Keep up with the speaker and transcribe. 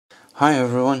Hi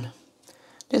everyone,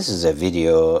 this is a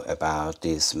video about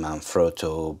this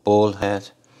Manfrotto ball head,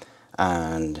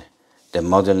 and the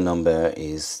model number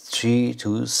is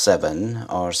 327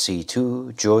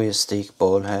 RC2 joystick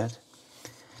ball head,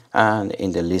 and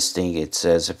in the listing it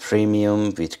says a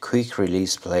premium with quick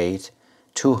release plate,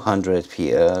 200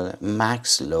 PL,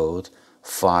 max load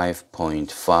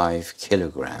 5.5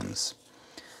 kilograms.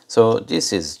 So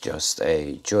this is just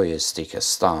a joystick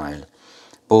style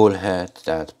ball head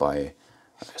that by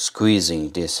squeezing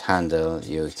this handle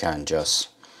you can just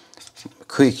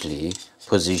quickly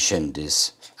position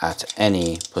this at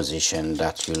any position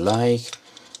that you like,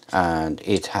 and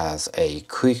it has a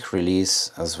quick release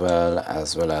as well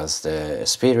as the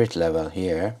spirit level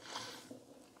here.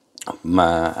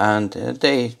 And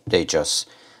they just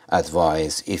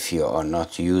advise, if you are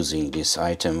not using this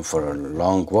item for a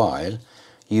long while,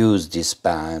 use this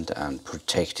band and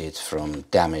protect it from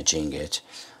damaging it,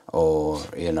 or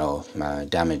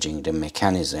damaging the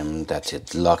mechanism that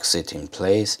it locks it in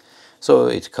place. So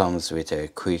it comes with a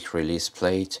quick release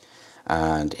plate,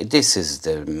 and this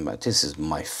is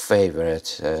my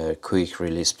favorite quick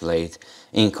release plate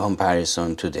in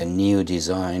comparison to the new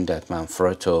design that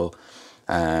Manfrotto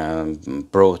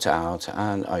brought out.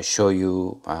 And I show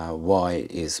you why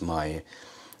is my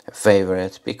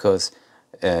favorite, because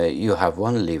you have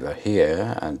one lever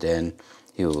here and then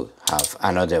you have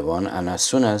another one, and as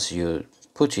soon as you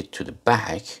put it to the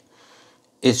back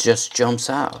it just jumps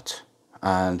out,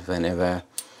 and whenever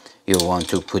you want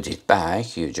to put it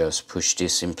back you just push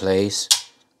this in place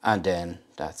and then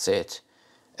that's it,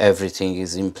 everything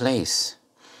is in place.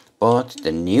 But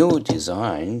the new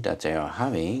design that they are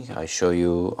having, I show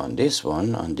you on this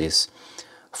one, on this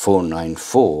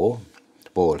 494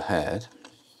 ball head,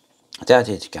 that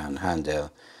it can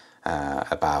handle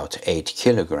about 8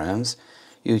 kilograms.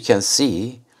 You can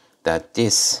see that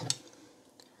this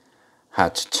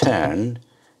had turned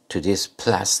to this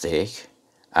plastic,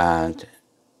 and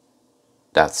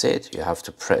that's it. You have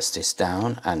to press this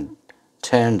down and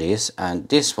turn this, and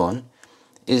this one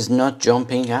is not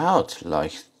jumping out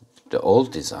like the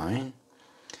old design.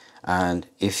 And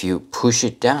if you push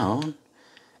it down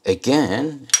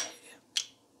again,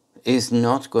 is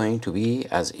not going to be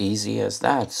as easy as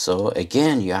that. So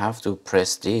again you have to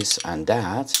press this, and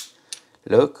that,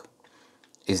 look,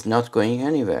 is not going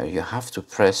anywhere. You have to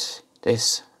press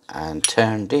this and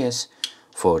turn this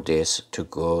for this to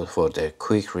go, for the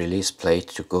quick release plate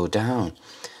to go down.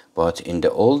 But in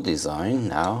the old design,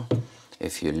 now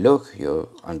if you look, you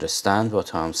understand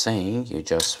what I'm saying.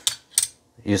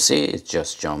 You see it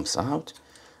just jumps out,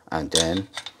 and then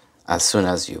as soon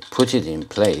as you put it in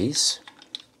place,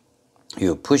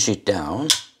 you push it down,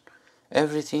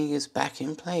 everything is back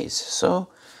in place. So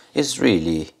it's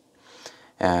really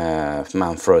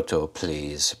Manfrotto,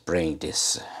 please bring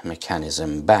this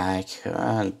mechanism back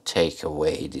and take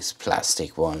away this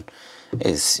plastic one.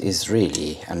 Is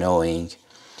really annoying.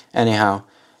 Anyhow,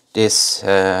 this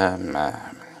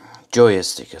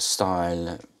joystick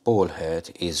style ball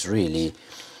head is really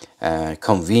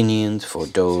convenient for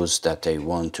those that they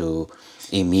want to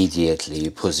immediately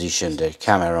position the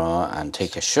camera and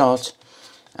take a shot,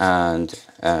 and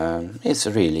it's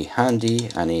really handy,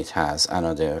 and it has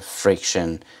another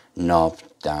friction knob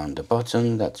down the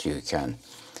bottom that you can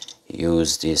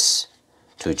use this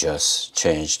to just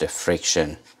change the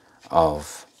friction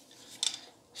of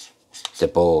the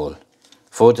ball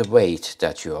for the weight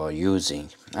that you are using.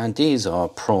 And these are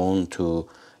prone to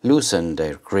loosen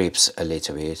their grips a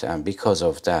little bit, and because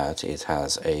of that it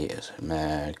has a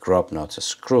grub nut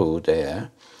screw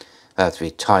there, that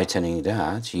with tightening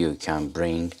that you can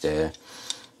bring the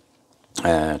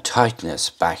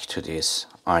tightness back to this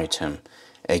item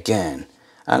again.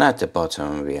 And at the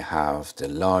bottom we have the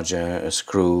larger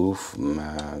screw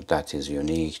that is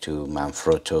unique to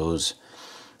Manfrotto's,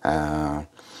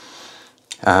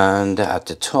 and at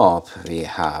the top we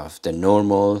have the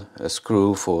normal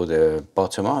screw for the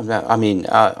bottom. I mean,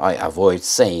 I avoid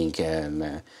saying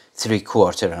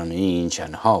 3/4 an inch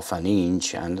and 1/2 an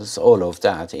inch and all of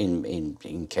that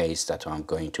in case that I'm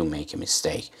going to make a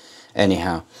mistake.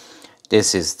 Anyhow,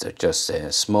 this is just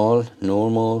a small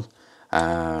normal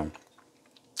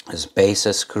base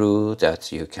screw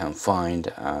that you can find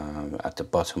at the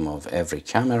bottom of every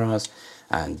cameras,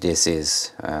 and this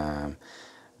is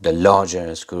the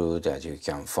larger screw that you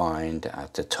can find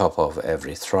at the top of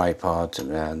every tripod,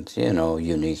 and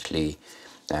uniquely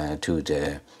to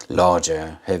the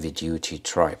larger heavy-duty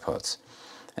tripods.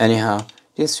 Anyhow,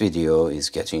 this video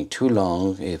is getting too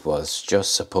long. It was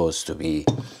just supposed to be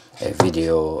a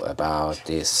video about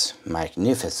this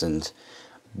magnificent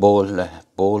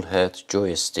ball head,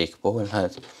 joystick ball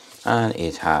head, and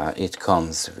it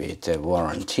comes with a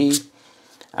warranty,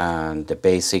 and the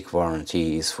basic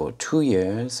warranty is for 2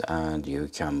 years, and you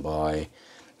can buy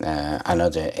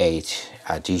another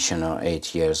additional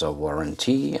 8 years of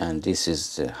warranty. And this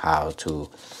is how to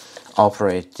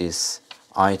operate this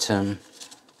item,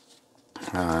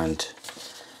 and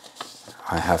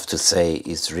I have to say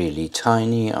it's really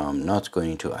tiny. I'm not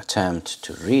going to attempt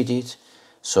to read it.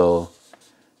 So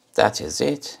that is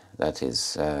it. That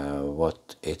is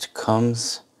what it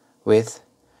comes with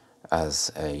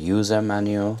as a user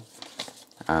manual,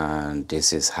 and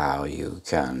this is how you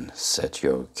can set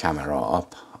your camera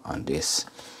up on this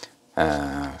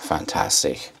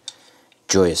fantastic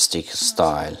joystick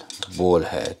style ball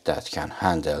head that can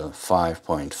handle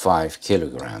 5.5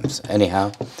 kilograms.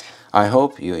 Anyhow, I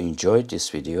hope you enjoyed this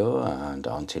video, and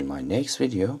until my next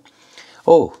video.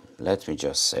 Oh, let me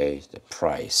just say the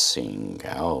pricing.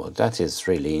 Oh, that is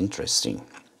really interesting.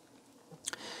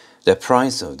 The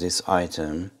price of this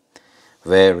item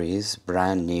varies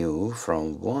brand new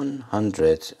from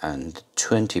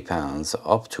 £120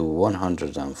 up to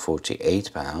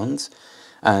 £148.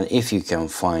 And if you can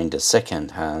find the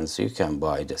second hands, you can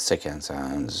buy the second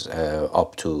hands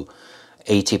up to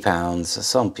 £80.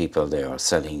 Some people, they are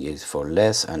selling it for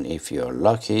less, and if you're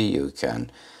lucky, you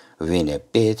can win a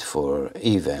bid for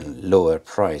even lower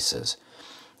prices.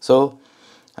 So,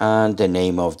 and the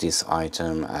name of this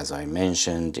item, as I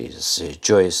mentioned, is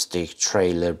Joystick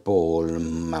Trailer Ball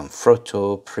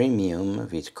Manfrotto Premium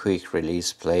with quick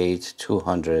release plate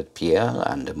 200 PL,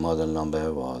 and the model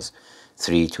number was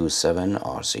 327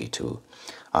 RC2.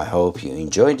 I hope you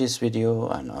enjoyed this video,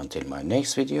 and until my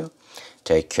next video,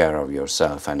 take care of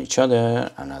yourself and each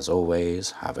other, and as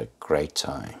always, have a great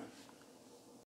time.